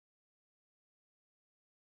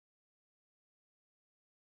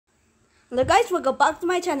Hello guys, welcome back to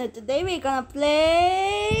my channel. Today we're gonna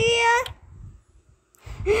play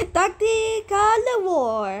Tactical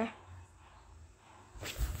War.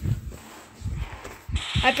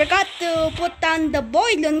 I forgot to put down the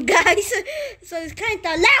boiler, guys, so it's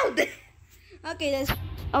kinda loud.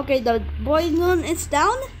 Okay, the boiler is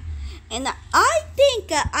down, and I think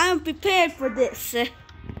I'm prepared for this.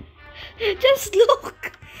 Just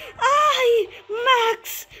look,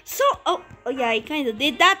 Max. So, oh yeah, I kind of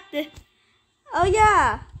did that. Oh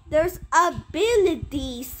yeah, there's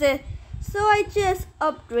abilities, so I just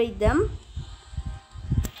upgrade them.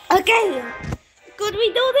 Okay, could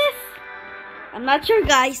we do this? I'm not sure,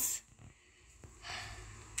 guys.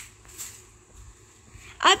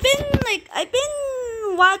 I've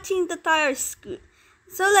been watching the tires scoot,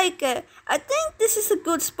 so I think this is a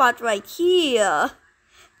good spot right here.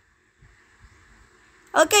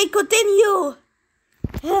 Okay, continue.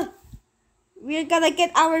 We're gonna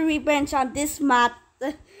get our revenge on this map.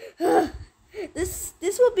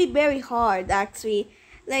 This will be very hard, actually.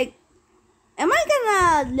 Am I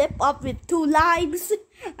gonna lip up with 2 lives?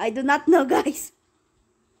 I do not know, guys.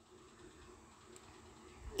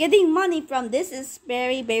 Getting money from this is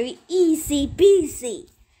very, very easy peasy.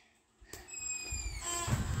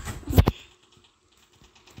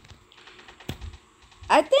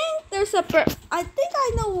 I think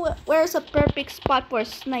I know where's a perfect spot for a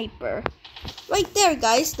sniper. Right there,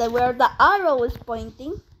 guys, where the arrow is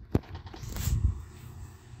pointing.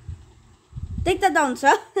 Take that down,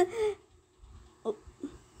 sir. Oh.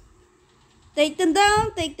 Take them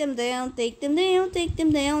down, take them down, take them down, take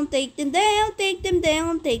them down, take them down, take them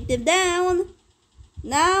down, take them down.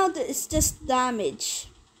 Now it's just damage.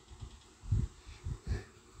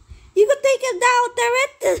 You could take him down,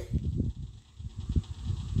 turret.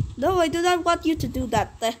 No, I do not want you to do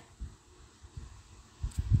that.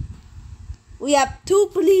 We have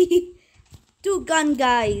 2 gun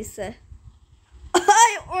guys.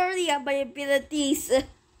 I already have my abilities.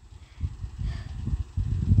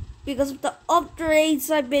 Because of the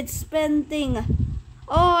upgrades I've been spending.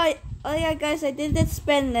 Oh yeah, guys, I didn't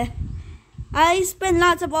spend. I spent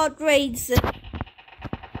lots of upgrades.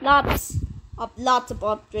 Lots of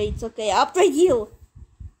upgrades. Okay, upgrade you.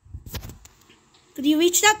 Could you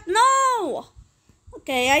reach that? No!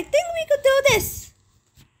 Okay, I think we could do this.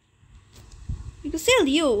 We could steal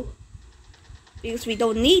you. Because we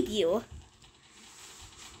don't need you.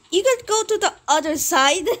 You could go to the other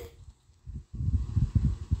side.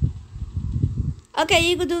 Okay,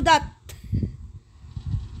 you could do that.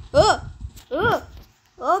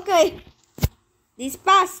 Okay. These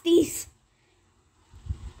pasties.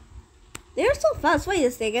 They're so fast. Wait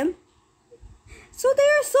a second. So they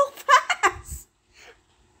are so fast.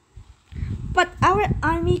 But our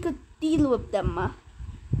army could deal with them.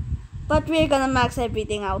 But we're gonna max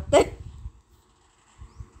everything out.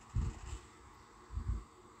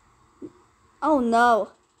 Oh no.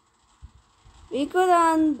 We could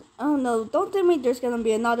oh no, don't tell me there's gonna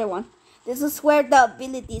be another one. This is where the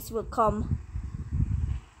abilities will come.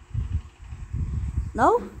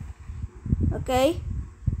 No? Okay.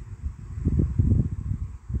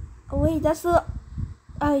 Oh wait,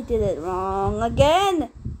 I did it wrong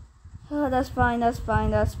again. Oh, that's fine.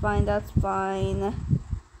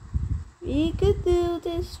 We could do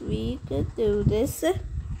this.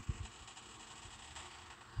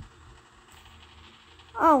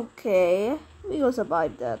 Okay, we will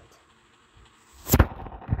survive that.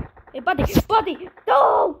 Hey, buddy,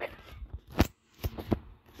 dog!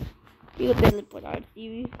 We will teleport our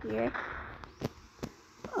TV here.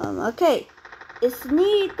 Okay. It's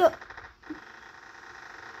need to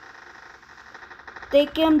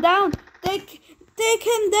take him down. Take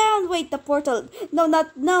him down. Wait, the portal. No.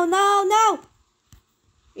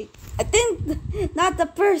 Wait, I think not the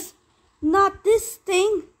purse. Not this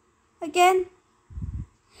thing. Again.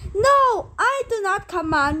 No, I do not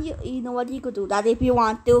command you. You know what? You could do that if you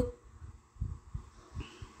want to.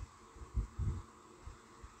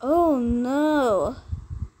 Oh no.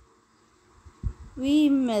 We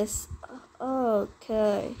missed.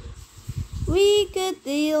 Okay. We could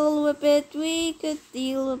deal with it. We could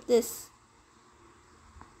deal with this.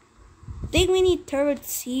 I think we need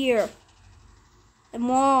turrets here. And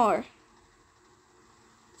more.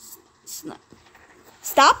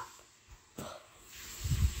 Stop.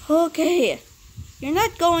 Okay. You're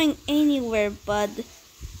not going anywhere, bud.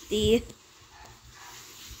 This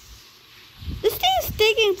thing is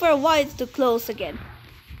taking for a while to close again.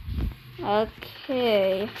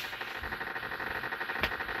 Okay.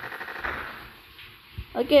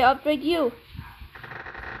 Okay, upgrade you.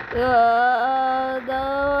 No.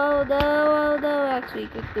 Actually,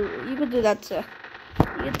 you could do that, sir.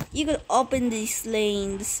 You could open these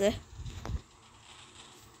lanes. Okay!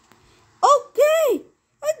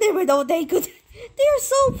 I never know they could. They're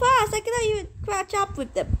so fast. I cannot even catch up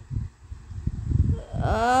with them.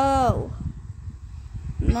 Oh.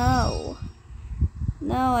 No.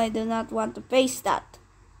 No, I do not want to face that.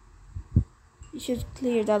 You should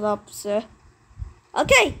clear that up, sir.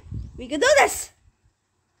 Okay, we can do this.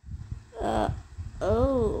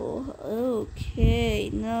 Oh, okay.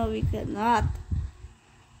 No, we cannot.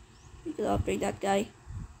 We cannot break that guy.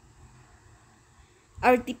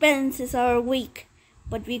 Our defenses are weak,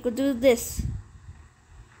 but we could do this.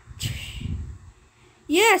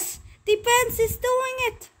 Yes, defense is doing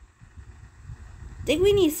it. I think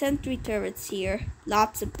we need sentry turrets here.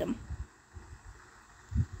 Lots of them.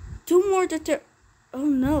 2 more oh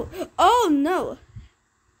no. Oh no.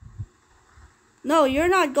 No, you're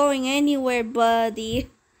not going anywhere, buddy.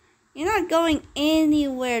 You're not going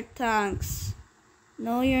anywhere, tanks.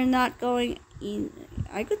 No, you're not going in.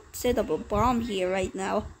 I could set up a bomb here right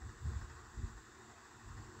now.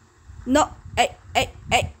 No. Hey.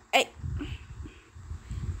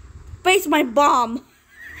 Face my bomb.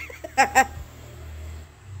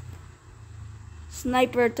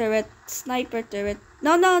 Sniper turret.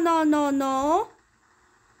 No.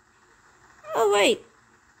 Oh, wait.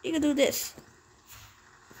 You can do this.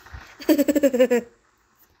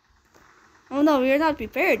 Oh no, we're not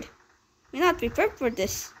prepared. We're not prepared for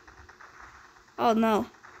this. Oh no.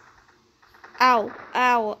 Ow,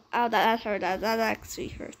 that hurt. That actually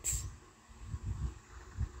hurts.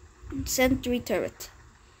 Sentry turret.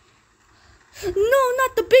 No,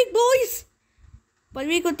 not the big boys! But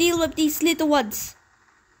we could deal with these little ones.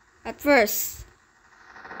 At first.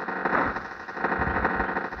 Oh,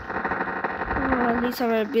 at least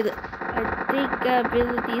our abilities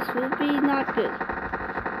will be not good.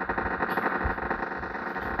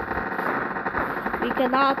 We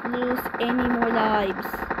cannot lose any more lives.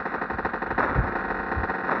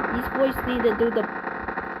 These boys need to do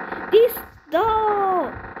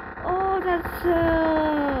Oh, that's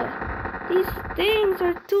these things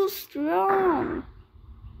are too strong.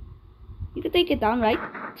 You can take it down, right?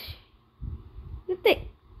 You take.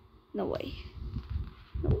 No way.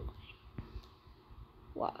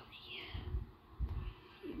 Why?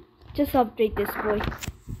 Just upgrade this boy.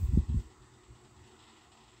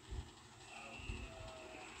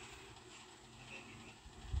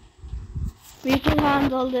 We can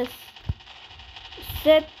handle this.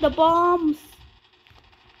 Set the bombs.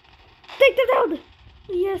 Take them down.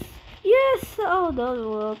 Yes. Oh no.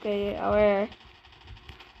 Okay.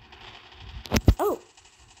 Oh,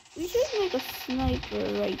 we should make a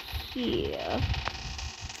sniper right here.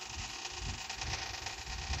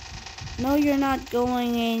 No, you're not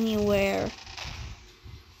going anywhere.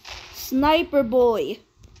 Sniper boy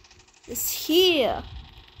is here.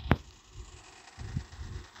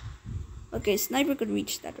 Okay, sniper could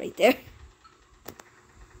reach that right there.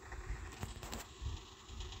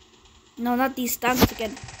 No, not these tanks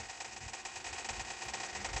again.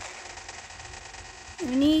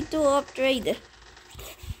 We need to upgrade.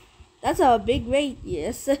 That's a big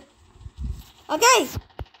radius. Okay.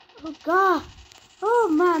 Oh god. Oh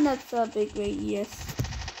man, that's a big radius.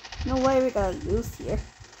 No way we're gonna lose here.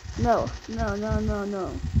 No.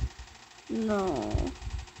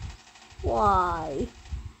 Why?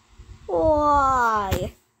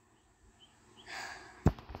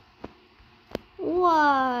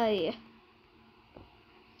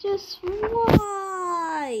 Just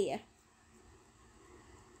why?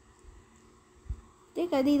 I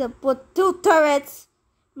think I need to put 2 turrets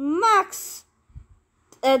max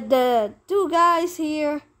at the 2 guys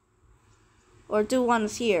here or 2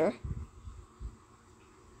 ones here.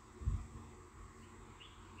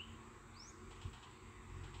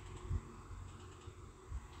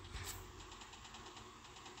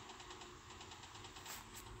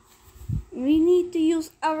 We need to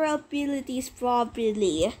use our abilities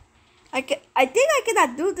properly. I think I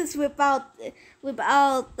cannot do this without I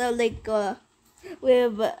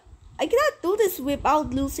cannot do this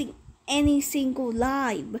without losing any single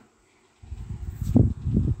life.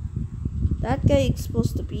 That guy is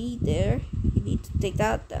supposed to be there. You need to take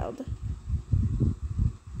that down.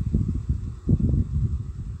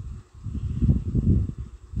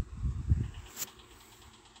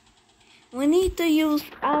 We need to use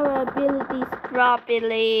our abilities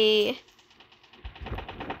properly.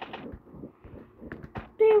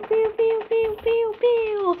 Pew.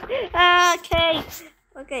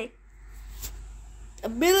 Okay.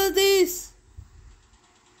 Abilities.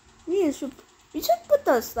 We should put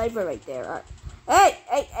the sniper right there. Hey.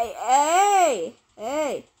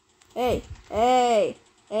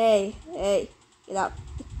 Get out.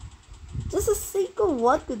 Just a single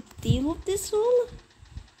one could deal with this hole?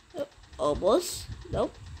 Almost.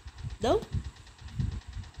 Nope. No.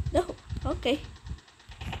 No. Okay.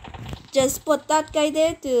 Just put that guy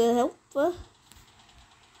there to help.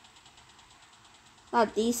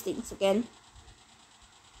 Not these things again.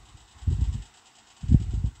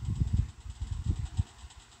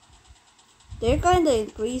 They're kind of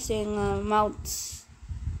increasing amounts.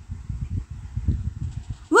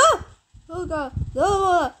 Whoa! Oh god!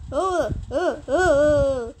 That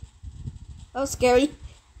was scary.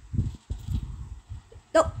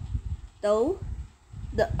 No, no.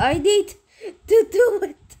 I need to do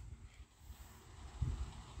it.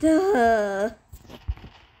 Duh.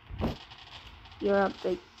 You're up,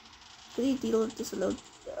 big. Could you deal with this alone?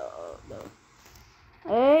 Oh, no.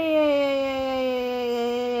 Hey.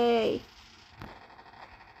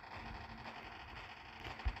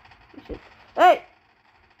 Hey!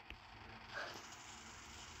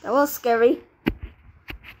 That was scary.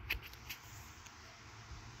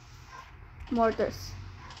 Mortars.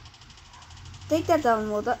 Take that down,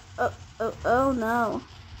 Mortar. Oh no.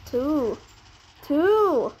 Two.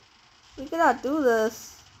 We cannot do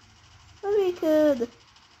this. But we could.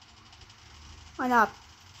 Why not?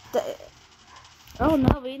 Oh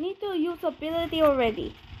no, we need to use ability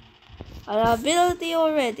already. Ability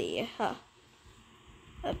already. Huh.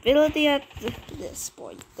 Ability at this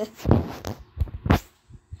point.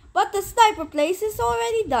 But the sniper place is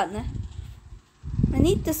already done. I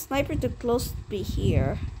need the sniper to close be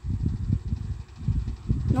here.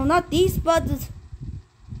 No, not these buttons.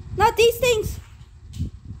 Not these things.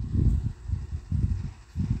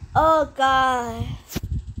 Oh god.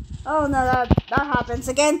 Oh no, that happens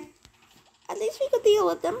again. At least we could deal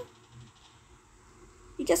with them.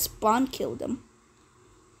 We just spawn killed them.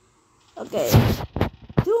 Okay.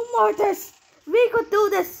 2 mortars. We could do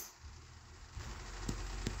this.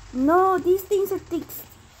 No, these things are things.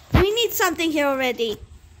 We need something here already.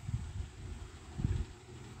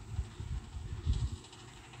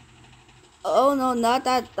 Oh no, not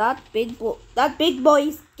that big boy. That big boy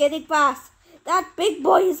is getting past. That big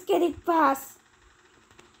boy is getting past.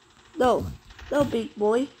 No, big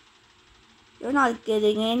boy. You're not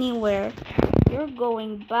getting anywhere. You're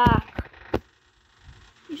going back.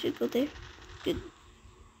 You should go there. Good.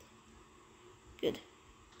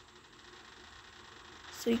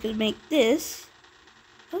 So you can make this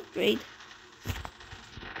upgrade.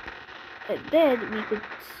 And then we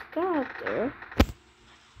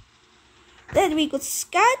could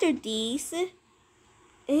scatter. These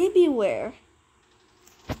everywhere.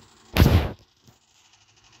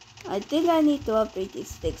 I think I need to upgrade these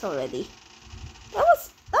sticks already. That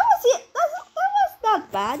was it. That was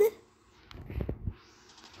not bad.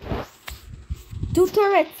 2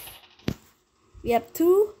 turrets. We have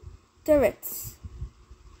 2 turrets.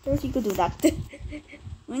 First, you could do that.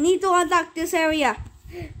 We need to unlock this area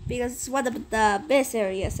because it's one of the best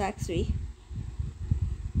areas actually.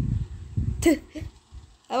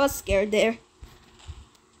 I was scared there.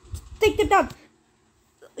 Take them down.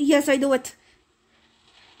 Yes, I do it.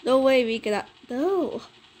 No way we cannot. No.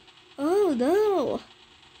 Oh no.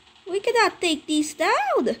 We cannot take these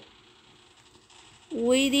down.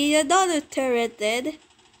 We need another turret then.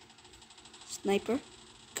 Sniper,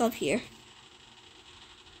 come here.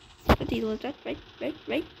 Deal with that. Right.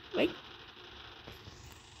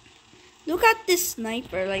 Look at this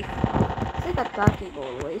sniper, like it's like attacking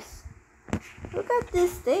always. Look at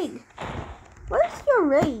this thing. What is your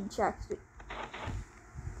range actually?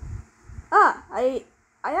 I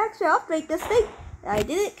actually upgrade this thing. I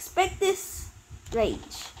didn't expect this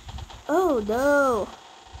range. Oh no.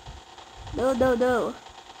 No.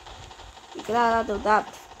 We cannot do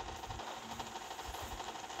that.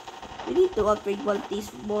 We need to upgrade one of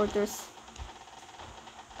these mortars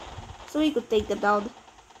so we could take them down.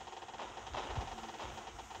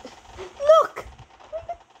 Look! We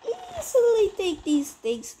can easily take these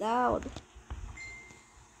things down.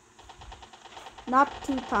 Not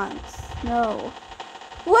 2 times. No.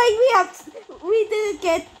 Wait, we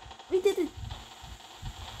didn't.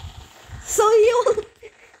 So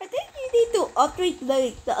I think you need to upgrade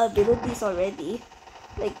the abilities already.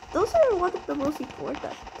 Like those are one of the most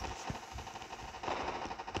important.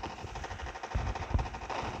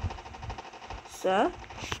 Sir,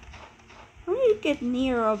 when you get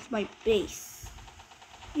near of my base,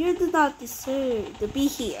 you do not deserve to be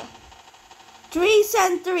here. 3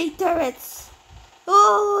 sentry turrets.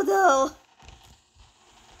 Oh no.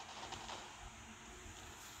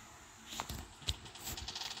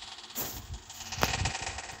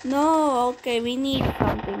 No, okay, we need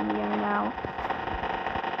something here now.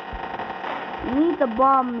 We need the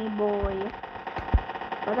bomb me boy.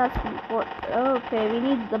 But that's before. Okay, we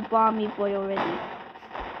need the bomby boy already.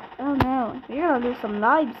 Oh no, we're gonna lose some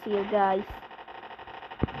lives here, guys.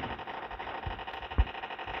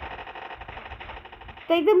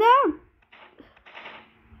 Take them down.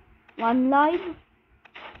 1 life.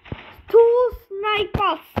 2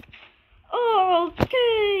 snipers.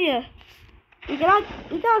 Okay. We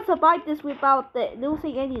cannot survive this without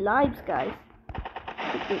losing any lives, guys.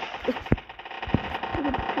 We can do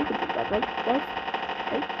that, right, guys?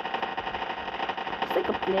 Right? It's like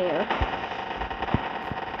a player.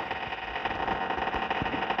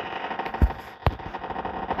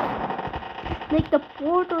 Like the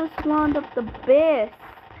portal is one of the best.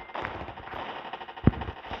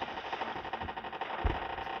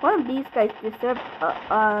 One of these guys deserve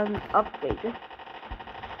an upgrade.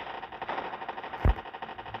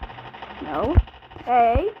 No.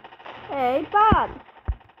 Hey, bad.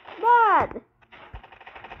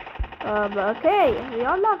 Okay, we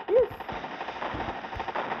unlock this.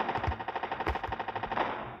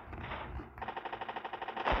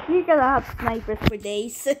 We're gonna have snipers for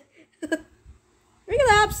days. We're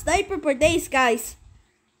gonna have sniper for days, guys.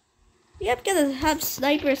 We're gonna have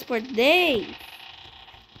snipers for days.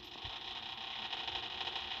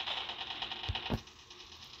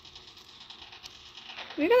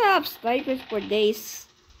 We're gonna have snipers for days.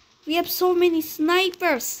 We have so many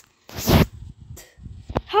snipers.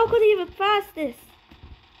 How could he even pass this?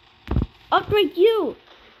 Upgrade you.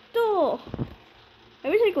 No. I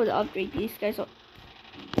wish I could upgrade these guys.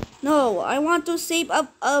 No, I want to save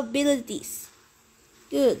up abilities.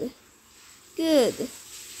 Good. The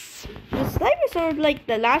snipers are like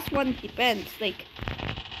the last one depends. Like,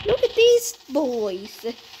 look at these boys.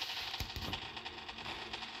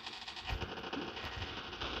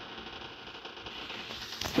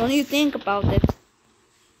 Don't you think about it?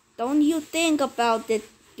 Don't you think about it,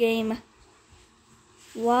 game?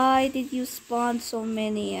 Why did you spawn so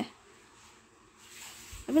many?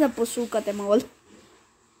 I'm gonna bazooka them all.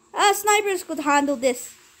 Snipers could handle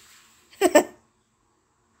this.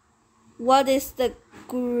 What is the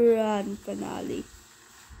grand finale?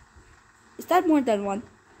 Is that more than one?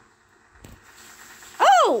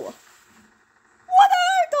 Oh! What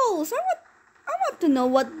are those? I want to know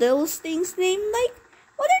what those things name like.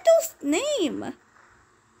 What are those name?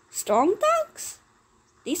 Strong tanks?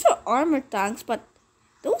 These are armor tanks, but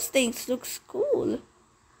those things looks cool.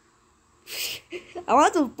 I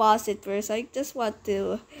want to pause it first. I just want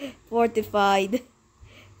to fortified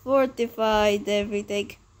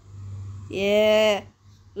everything. Yeah,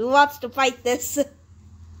 who wants to fight this?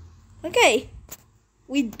 Okay,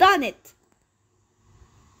 we done it.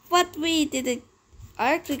 But we didn't.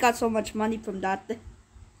 I actually got so much money from that.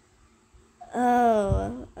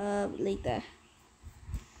 Later.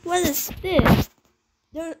 What is this?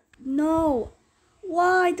 No.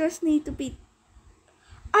 Why does need to be?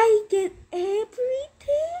 I get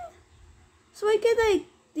everything? So I get like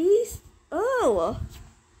these? Oh.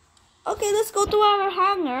 Okay, let's go to our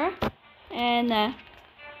hangar. And,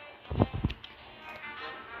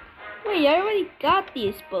 wait, I already got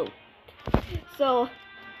these both. So,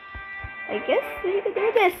 I guess we can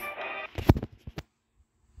do this.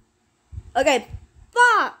 Okay,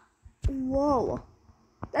 but, whoa.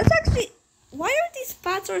 That's actually, why are these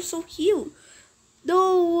paths are so huge?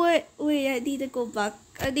 No, wait, I need to go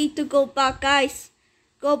back. Guys.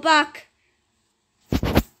 Go back.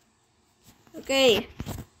 Okay.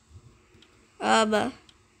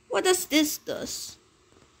 What does this does?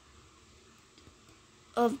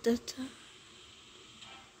 Of the time.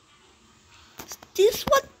 Is this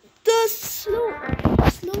what does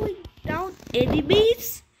slowing down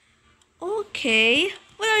enemies? Okay.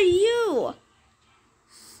 What are you?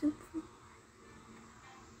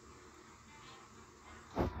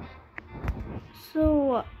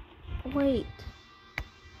 So, wait.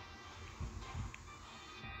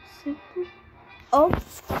 Oh,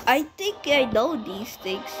 I think I know these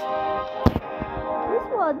things. This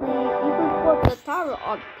one, you can put the tower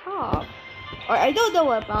on top. Or I don't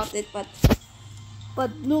know about it, but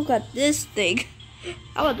look at this thing.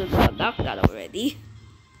 I want to unlock that already.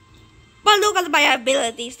 But look at my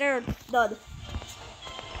abilities, they're done.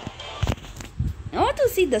 I want to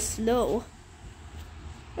see the slow.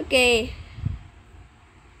 Okay.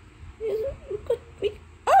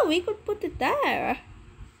 We could put it there.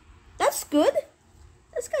 That's good.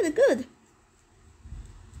 That's kind of good.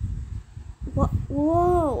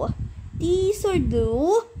 Whoa. These are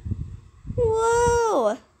new.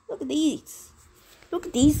 Whoa. Look at these. Look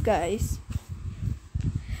at these guys.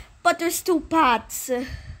 But there's 2 paths. I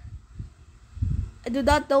do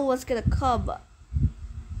not know what's gonna come.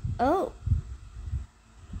 Oh.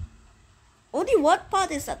 Only one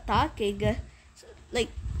part is attacking. Like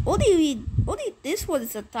only this one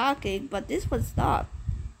is attacking, but this one's not.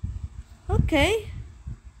 Okay.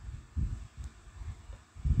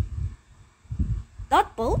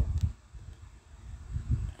 Not both?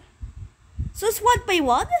 So it's 1 by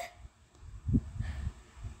 1?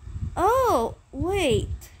 Oh,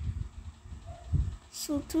 wait.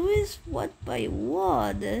 So 2 is 1 by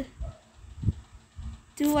 1.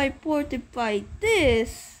 Do I fortify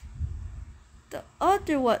this? The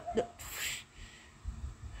other one.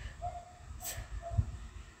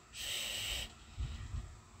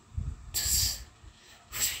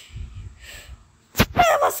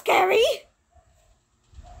 That was scary.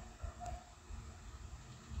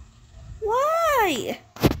 Why?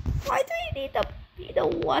 Why do you need a, you know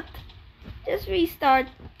what? Just restart.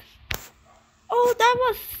 Oh, that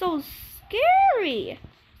was so scary.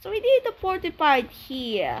 So we need the fortified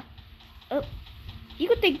here. You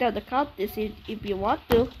could take down the cactus if you want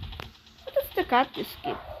to. What does the cactus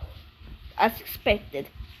give? As expected.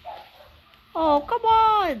 Oh, come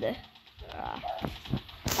on.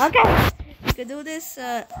 Okay. You can do this.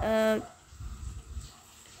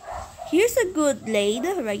 Here's a good lane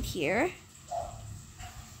right here.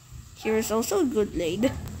 Here's also a good lane.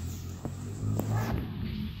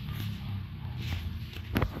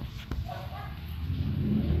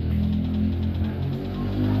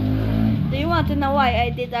 Do you want to know why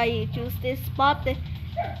I choose this spot?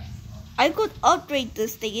 I could upgrade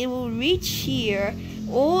this thing. It will reach here,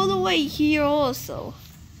 all the way here also.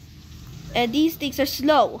 And these things are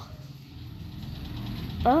slow.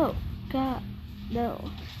 Oh, God, no.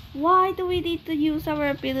 Why do we need to use our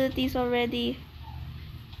abilities already?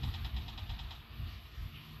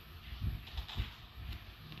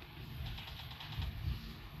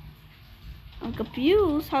 I'm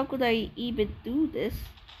confused. How could I even do this?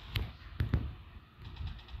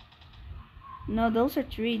 No, those are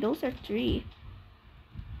 3. Those are 3.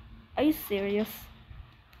 Are you serious?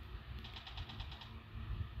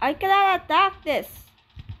 I cannot attack this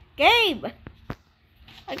game.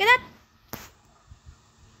 I cannot.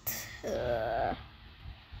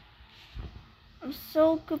 I'm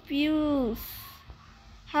so confused.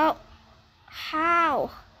 How?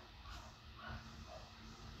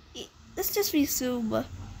 Let's just resume.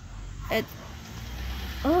 And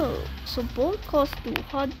oh, so both cost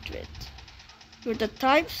 200. You're the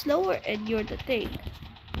time slower and you're the thing.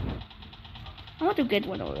 I want to get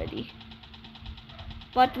one already.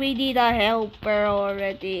 But we need a helper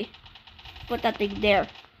already. Put that thing there.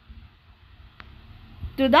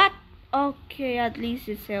 Do that. Okay, at least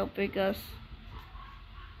it's helping us.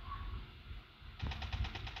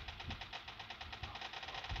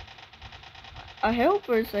 A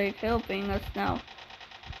helper's like helping us now.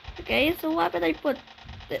 Okay, so what did I put?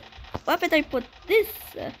 What did I put this?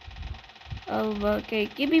 Oh, okay.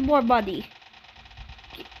 Give me more money.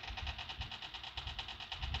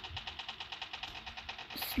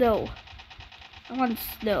 Slow. I want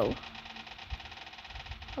slow.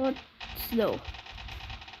 I want slow.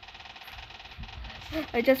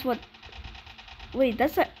 I just want. Wait,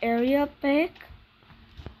 that's an area pack?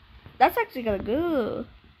 That's actually kind of good.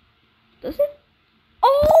 Does it?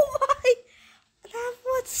 Oh my! That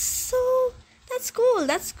was so. That's cool.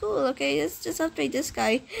 That's cool. Okay, let's just upgrade this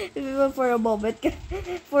guy for a moment.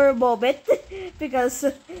 For a moment, because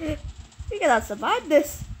we cannot survive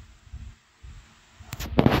this.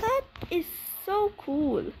 That is so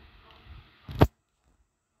cool.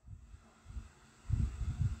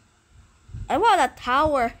 I want a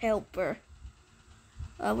tower helper.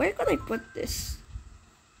 Where could I put this?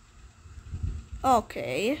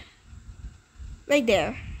 Okay. Right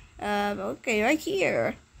there. Okay, right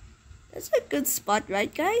here. That's a good spot,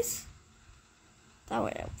 right, guys?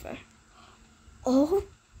 Tower helper.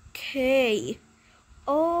 Okay.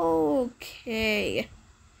 Okay.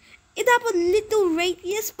 It have a little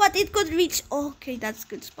radius, but it could reach. Okay, that's a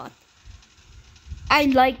good spot. I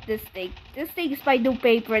like this thing. This thing is my new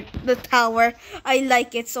favorite, the tower. I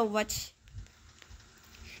like it so much.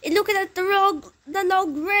 And look at the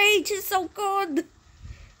long range is so good.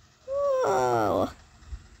 Whoa.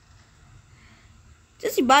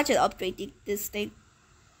 Just imagine upgrading this thing.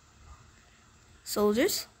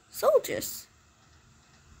 Soldiers.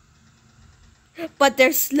 But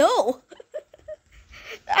they're slow.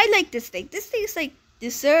 I like this thing. This thing is like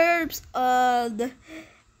deserves I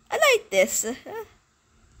like this.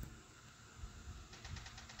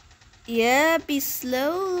 Yeah, be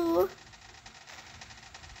slow.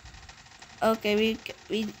 Okay,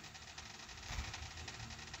 we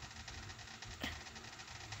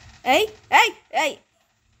Hey!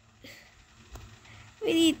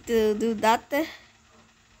 We need to do that.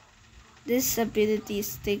 This ability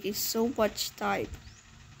is taking so much time.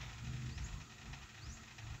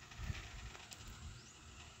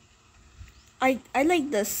 I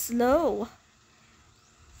like the slow.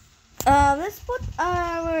 Let's put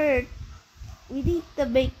our. We need to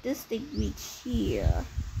make this thing reach here.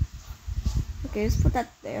 Okay, let's put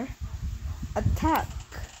that there. Attack,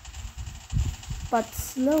 but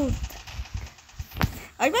slow.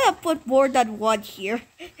 I'm gonna put more than one here.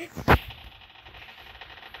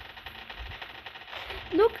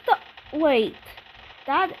 Look the wait.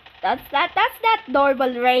 That's not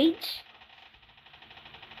normal range.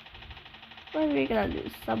 What are we gonna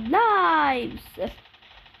lose? Some lives.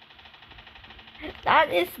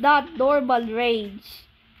 That is not normal range.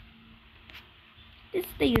 This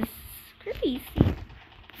thing is crazy.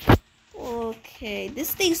 Okay,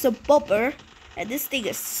 this thing's a bumper, and this thing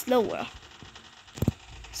is slower.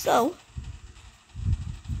 So,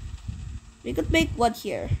 we could make one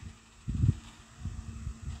here.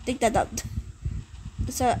 Take that out.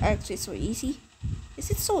 It's actually so easy. Is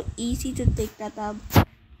it so easy to take that out?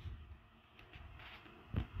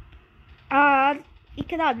 It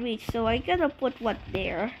cannot reach, so I'm gonna put one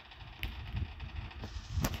there.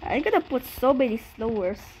 I'm gonna put so many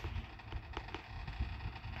slowers.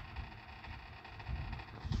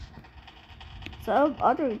 Some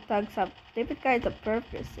other tags have different kinds of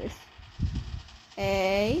purposes.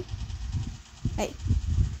 Hey.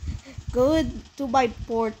 Go to my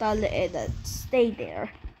portal and stay there.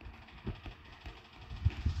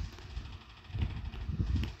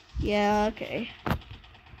 Yeah, okay.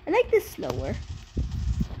 I like this slower.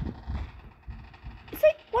 It's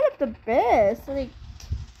like one of the best. Like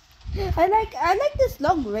I like this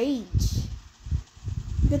long range.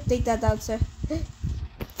 You could take that out, sir.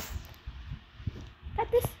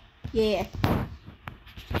 Got this? Yeah.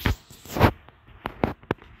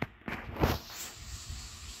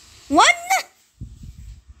 One.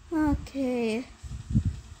 Okay.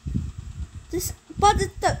 But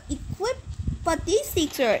the but these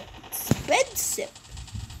things are expensive.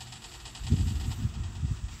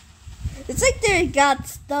 It's like they got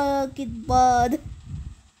stuck in mud.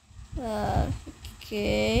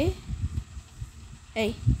 Okay.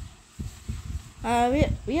 Hey.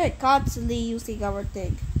 We are constantly using our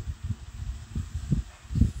thing.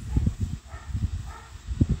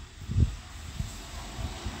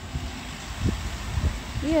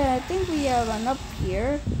 Yeah, I think we have one up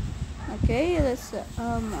here. Okay, let's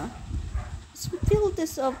fill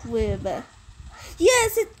this up with.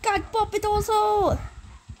 Yes, it got popped also.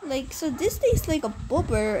 Like so, this thing's like a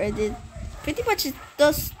bobber, and it pretty much it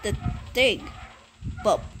does the thing.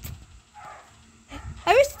 Bop.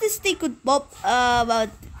 I wish this thing could bop. But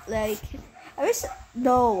like, I wish.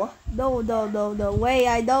 No.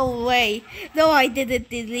 Way. No, I didn't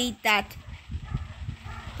delete that.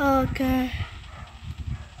 Okay.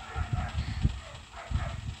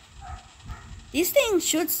 These things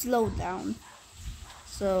should slow down.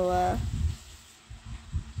 So,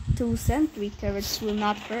 2 sentry turrets will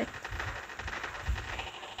not hurt.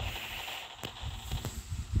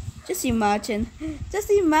 Just imagine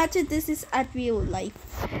this is at real life.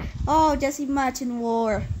 Oh, just imagine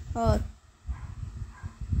war. Oh.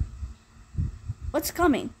 What's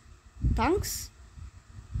coming? Tanks?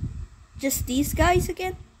 Just these guys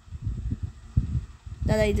again?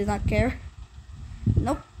 That I do not care.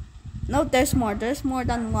 Nope. No, there's more. There's more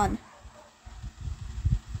than one.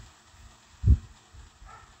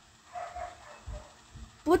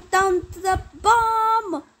 Put down the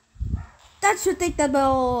bomb! That should take the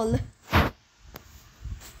ball.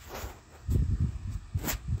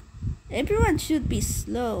 Everyone should be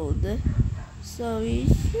slowed. So we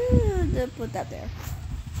should put that there.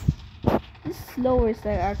 This slowers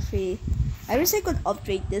are actually... I wish I could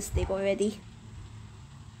upgrade this thing already.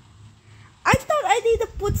 I thought I need to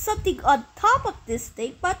put something on top of this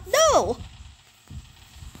thing, but no!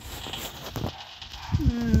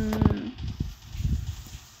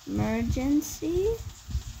 Emergency?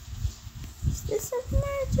 Is this an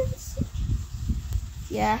emergency?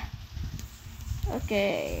 Yeah.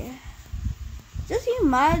 Okay. Just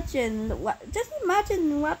imagine what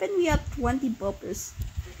when we have 20 bumpers.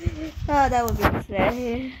 Oh, that would be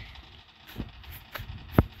insane.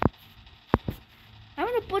 I'm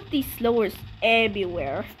gonna put these slowers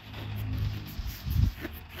everywhere.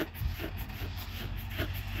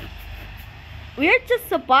 We're just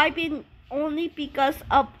surviving only because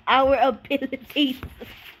of our abilities.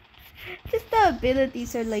 Just the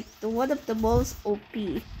abilities are like one of the most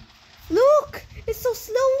OP. Look! It's so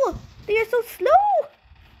slow! They are so slow!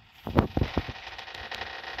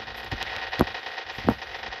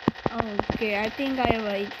 Okay, I think I have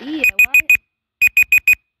an idea.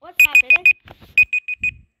 What's happening?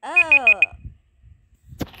 Oh.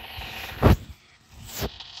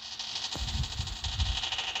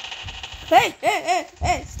 Hey, hey, hey,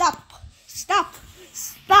 hey, stop. Stop.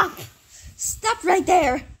 Stop. Stop right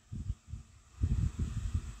there.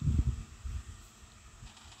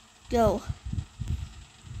 Go.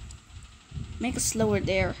 Make it slower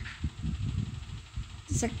there.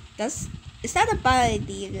 Is that a bad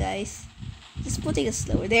idea, guys? Just putting it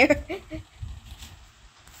slower there.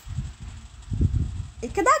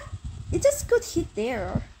 It just could hit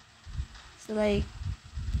there. So like,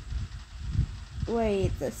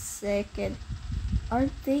 wait a second.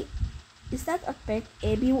 Is that a peck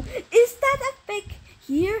everywhere? Is that a peck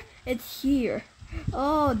here and here?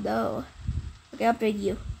 Oh no. Okay, I'll bring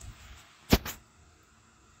you.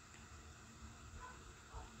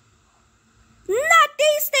 Not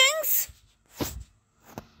these things!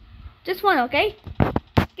 Just one, okay?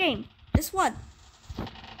 Game. Just one.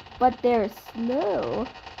 But they're slow.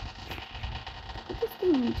 What is the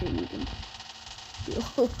meeting?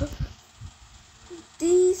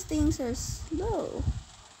 These things are slow.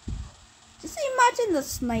 Just imagine the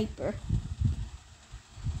sniper.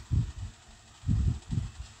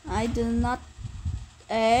 I do not.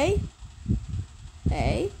 Hey,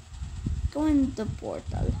 go in the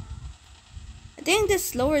portal. I think the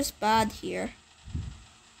slower is bad here.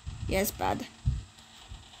 Yes, bad.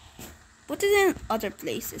 Put it in other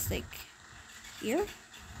places, like here.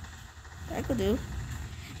 I could do.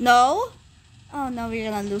 No. Oh no, we're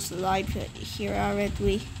gonna lose the life here, aren't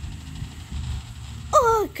we?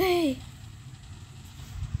 Okay.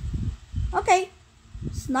 Okay.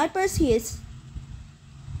 Snipers hits.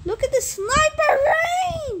 Look at the sniper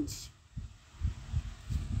range.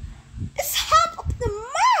 It's half of the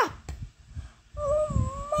map.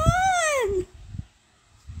 Oh man.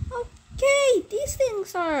 Okay, these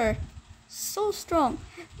things are so strong.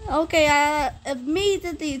 Okay,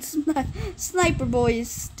 immediately sniper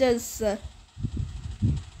boys just.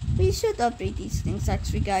 We should upgrade these things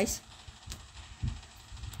actually, guys.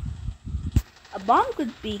 A bomb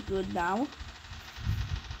could be good now.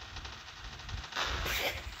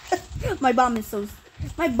 My bomb is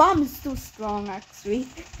too strong actually.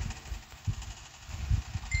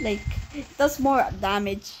 Like, it does more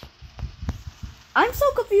damage. I'm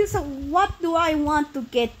so confused on what do I want to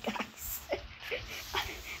get, guys.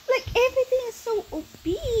 Like, everything is so OP.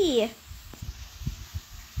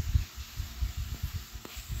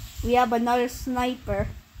 We have another sniper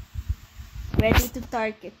ready to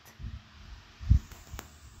target.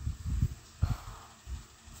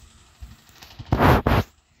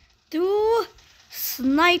 Two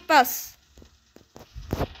snipers.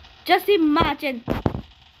 Just imagine.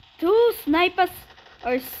 Two snipers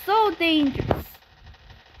are so dangerous.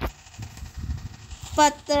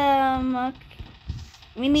 But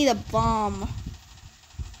we need a bomb.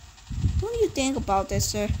 What do you think about this,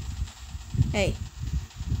 sir? Hey,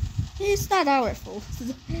 it's not our fault.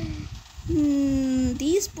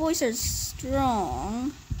 These boys are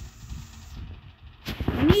strong.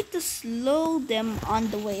 We need to slow them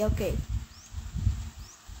on the way. Okay.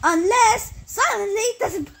 Unless suddenly it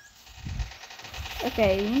doesn't.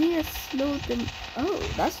 Okay, we need to slow them. Oh,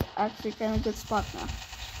 that's actually kind of a good spot now.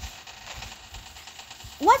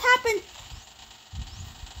 What happened?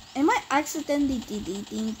 Am I accidentally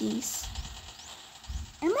deleting these?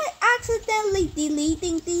 Am I accidentally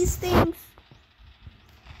deleting these things?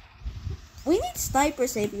 We need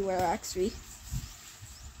snipers everywhere actually.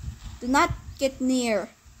 Do not get near.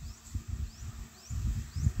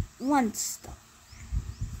 One stop.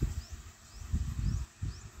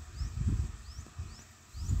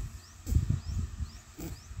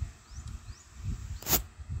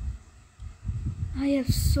 I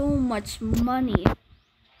have so much money.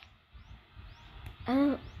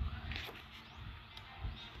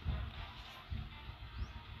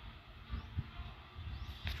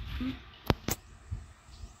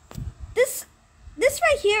 This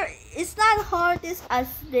right here is not hardest as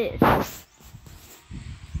this.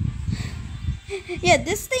 Yeah,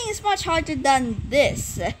 this thing is much harder than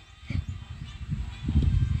this.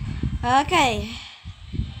 Okay.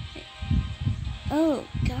 Oh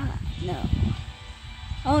god, no.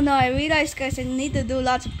 Oh no, I realized, guys, I need to do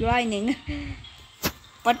lots of grinding.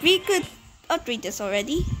 But we could upgrade this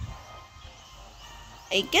already.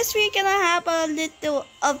 I guess we're gonna have a little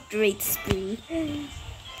upgrade spree.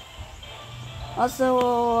 Also,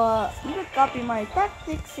 I'm gonna copy my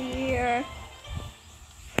tactics here.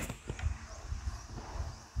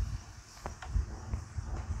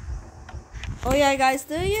 Oh yeah, guys,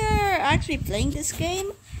 do you're actually playing this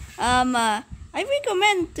game? I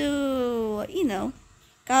recommend to,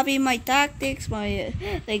 copy my tactics, my,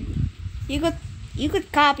 like, you could you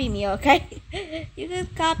could copy me, okay? You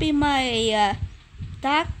could copy my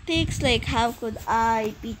tactics, like how could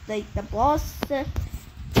I beat like the boss.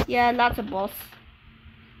 Yeah, lots of boss.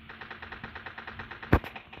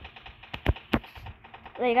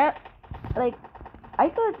 Like I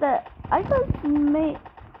could make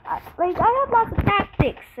like I have lots of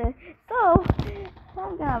tactics. So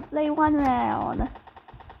I'm gonna play one round.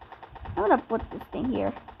 I'm gonna put this thing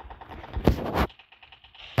here.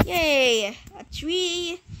 Yay! A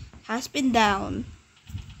tree has been down.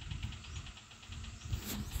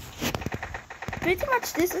 Pretty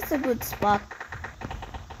much this is a good spot.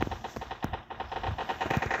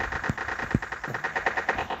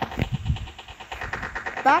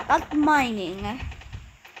 Back at mining.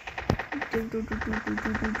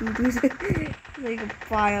 Like a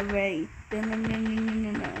fire rate.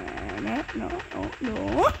 No.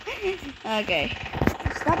 Okay.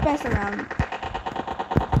 Stop messing around.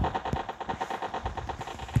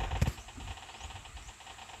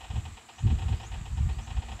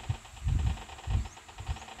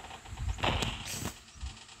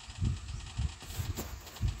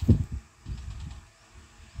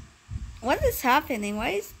 What is happening? Why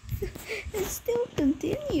is it still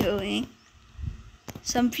continuing?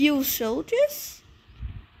 Some few soldiers?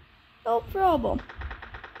 No problem.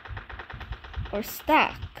 Or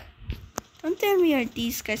stack. Don't tell me are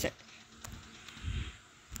these guys are...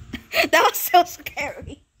 That was so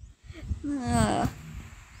scary. I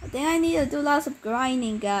think I need to do lots of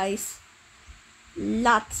grinding, guys.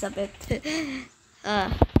 Lots of it.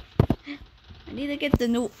 I need to get the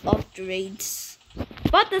new upgrades.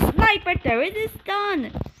 But the sniper turret is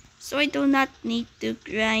done, so I do not need to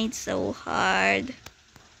grind so hard.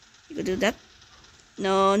 You could do that.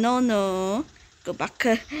 No. Go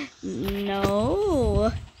back.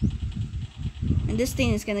 No. And this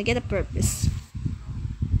thing is gonna get a purpose.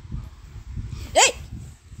 Hey!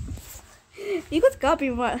 You could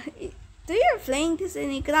copy what? Do you're playing this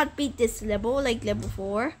and you cannot beat this level like level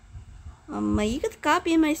 4? You could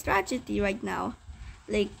copy my strategy right now.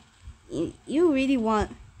 Like, you really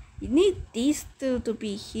want, you need these two to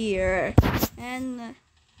be here, and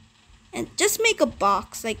just make a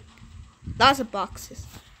box, like lots of boxes.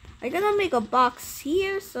 I'm gonna make a box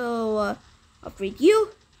here, so upgrade you.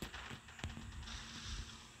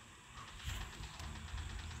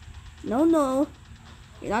 No,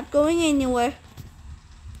 you're not going anywhere.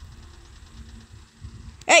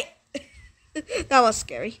 Hey, that was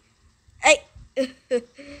scary. Hey.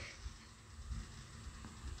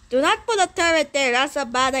 Do not put a turret there, that's a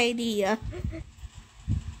bad idea.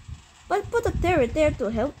 But put a turret there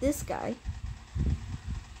to help this guy.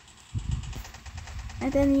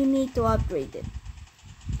 And then you need to upgrade it.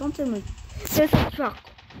 Don't tell me there's a truck.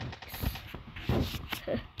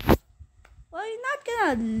 Well, you're not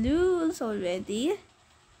gonna lose already.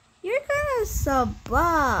 You're gonna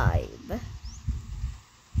survive.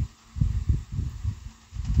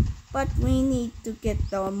 But we need to get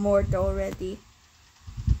the mortar already.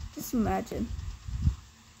 Just imagine.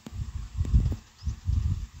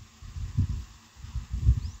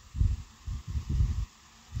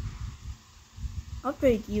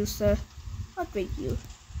 Upgrade you, sir. Upgrade you.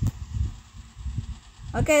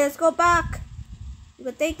 Okay, let's go back. You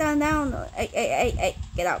can take that down. Hey,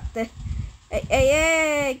 get out.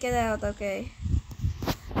 Hey, get out, okay.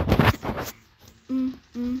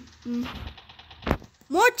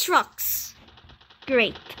 More trucks.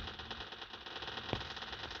 Great.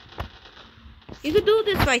 You could do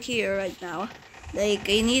this right here, right now. Like,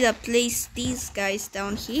 I need to place these guys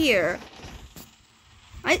down here.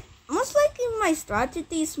 Most likely my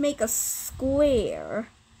strategy is make a square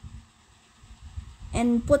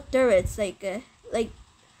and put turrets like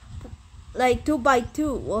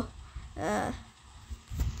 2x2.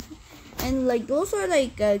 And like those are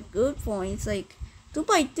like good points. Like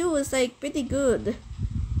 2x2 is like pretty good.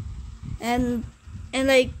 And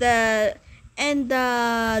like the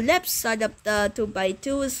left side of the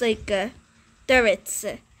 2x2 is like turrets.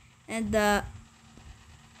 And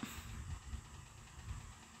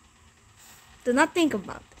do not think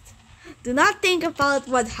about it. Do not think about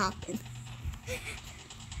what happened.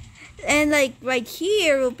 And like right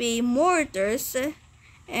here will be mortars,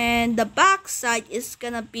 and the back side is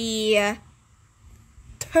gonna be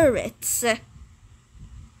turrets.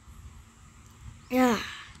 Yeah.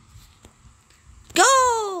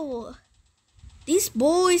 Go! These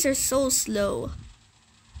boys are so slow.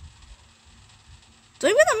 So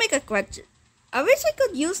I'm gonna make a question. I wish I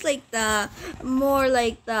could use like the more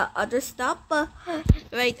like the other stuff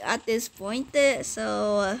right at this point.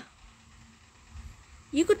 So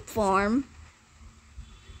you could farm.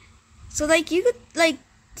 So like you could like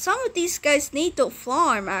some of these guys need to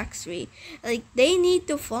farm actually. Like they need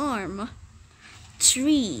to farm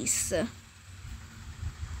trees.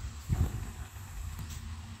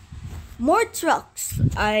 More trucks.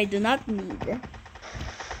 I do not need.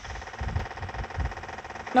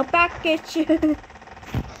 No package. Okay.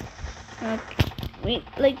 We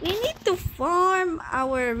need to farm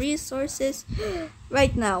our resources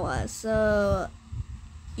right now. So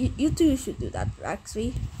you two should do that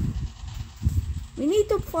actually. We need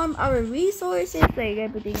to farm our resources, like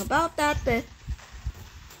everything about that.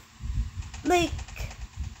 Like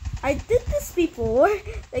I did this before,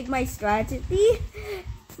 like my strategy,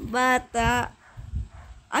 but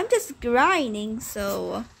I'm just grinding,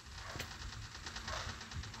 so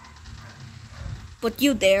put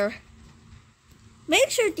you there.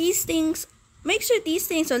 Make sure these things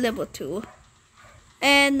are level 2,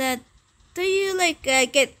 and do you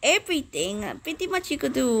get everything? Pretty much you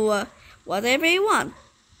could do whatever you want.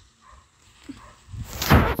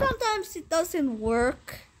 Sometimes it doesn't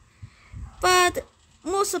work, but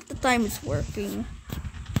most of the time it's working.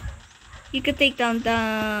 You could take down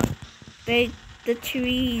the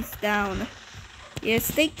trees down.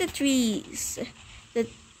 Yes, take the trees.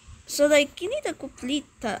 So you need to complete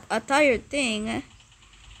a entire thing.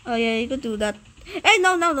 Oh yeah, you could do that. Hey,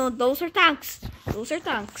 no, those are tanks. Those are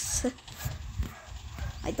tanks.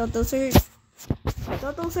 I thought those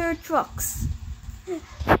are trucks.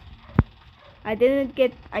 I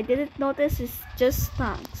didn't notice it's just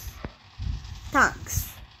tanks.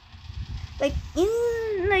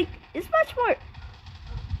 It's much more.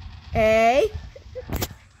 Hey.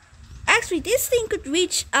 Actually, this thing could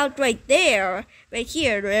reach out right there. Right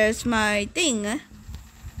here, there's my thing.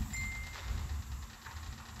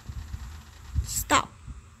 Stop.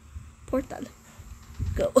 Portal.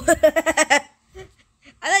 Go.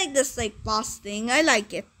 I like this boss thing. I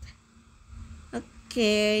like it.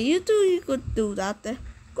 Okay, you could do that.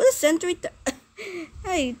 Go to center it.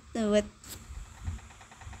 I know it.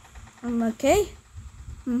 Okay.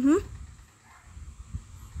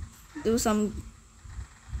 Do some.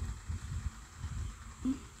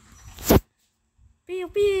 Pew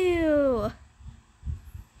pew.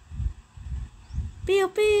 Pew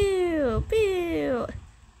pew pew.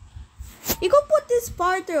 You could put this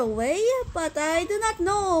farther away, but I do not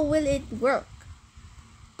know will it work.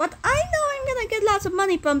 But I know I'm gonna get lots of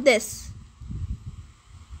money from this.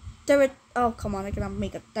 Turret. Oh come on! I cannot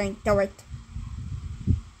make a dang turret.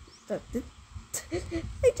 I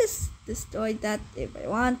just destroyed that if I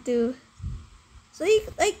want to. So you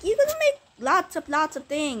can make lots of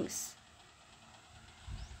things.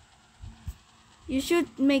 You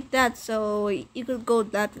should make that so you could go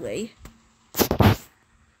that way.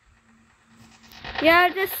 Yeah,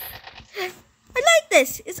 I like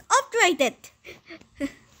this. It's upgraded.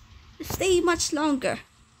 Stay much longer.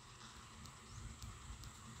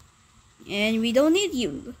 And we don't need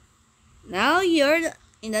you. Now you're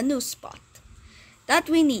in a new spot that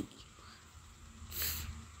we need.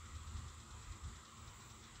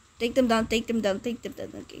 Take them down.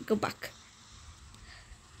 Okay, go back.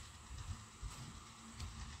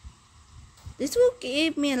 This will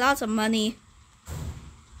give me lots of money.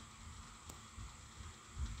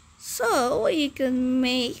 So you can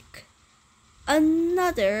make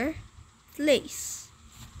another place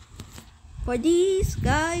for these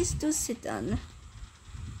guys to sit on.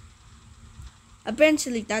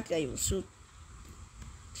 Eventually that guy will shoot.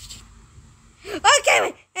 Okay,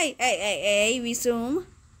 wait. Hey, resume.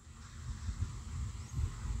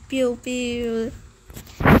 Pew pew.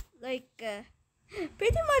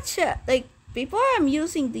 Pretty much before I'm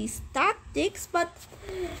using these tactics, but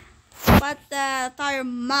the entire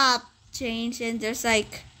map changed and there's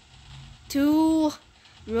 2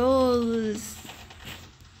 roles.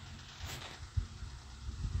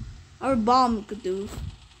 Our bomb could do.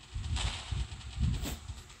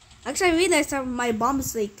 Actually, I realized that my bomb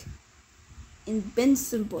is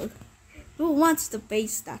invincible. Who wants to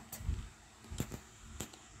face that?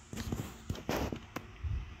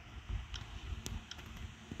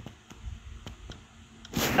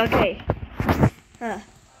 Okay.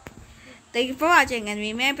 Thank you for watching and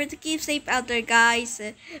remember to keep safe out there, guys.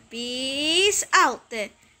 Peace out.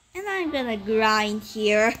 And I'm gonna grind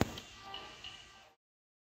here.